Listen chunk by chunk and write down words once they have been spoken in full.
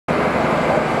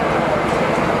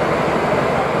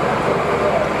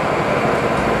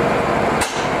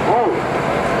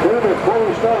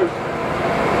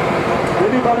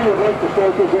Somebody would like to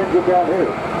start this engine down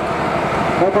here.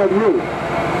 How about you?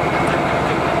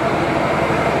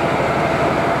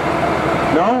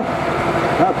 No?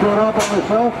 Not thrown up on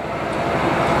myself?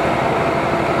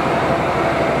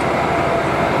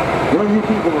 Well, you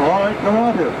people are all right. Come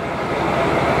on here.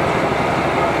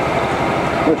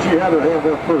 But she had her hand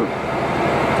up first.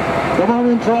 Come on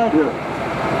inside here.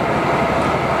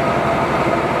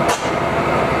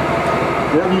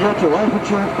 Have you got your life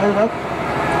insurance paid up?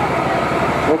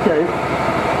 Okay.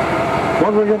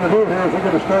 What we're going to do here is we're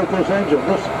going to start this engine.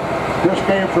 This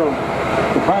came from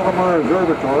the Palomar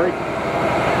Observatory,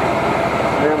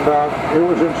 and it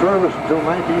was in service until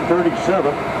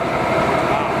 1937.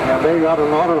 And they got an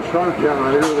auto start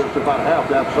generator that's about half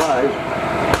that size.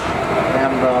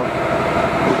 And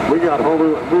we got hold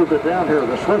of it, moved it down here.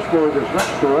 The switchboard that's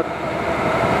next to it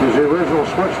is the original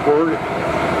switchboard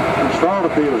installed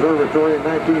at the observatory in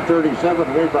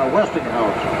 1937, made by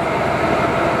Westinghouse.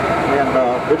 And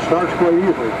it starts quite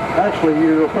easily. Actually,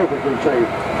 you're perfectly safe.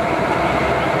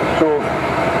 So,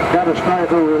 got a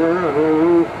snipe over there, and we'll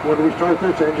move, when we start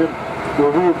this engine,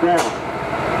 we'll move down.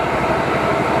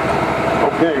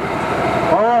 Okay.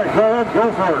 All right, go ahead,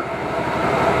 go for it.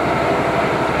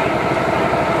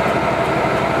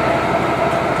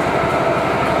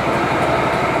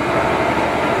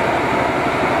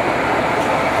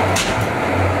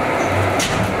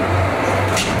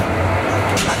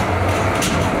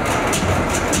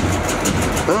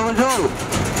 There we go.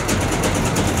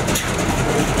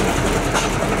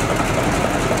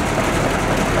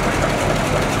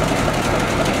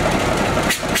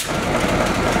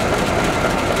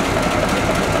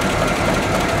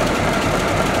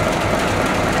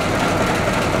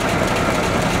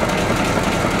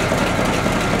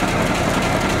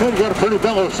 It's got a pretty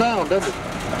mellow sound, doesn't it?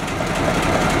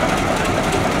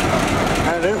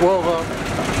 And it will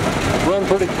run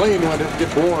pretty clean when it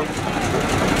gets warm.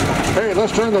 Hey,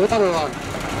 let's turn the water on.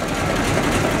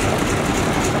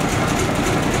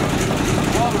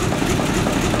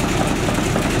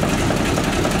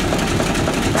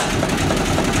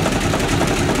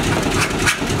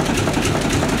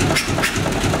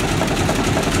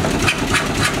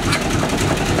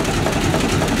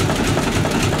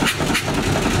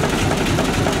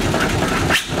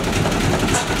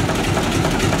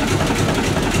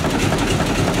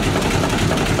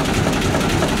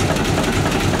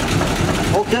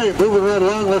 Okay, moving right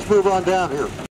along, let's move on down here.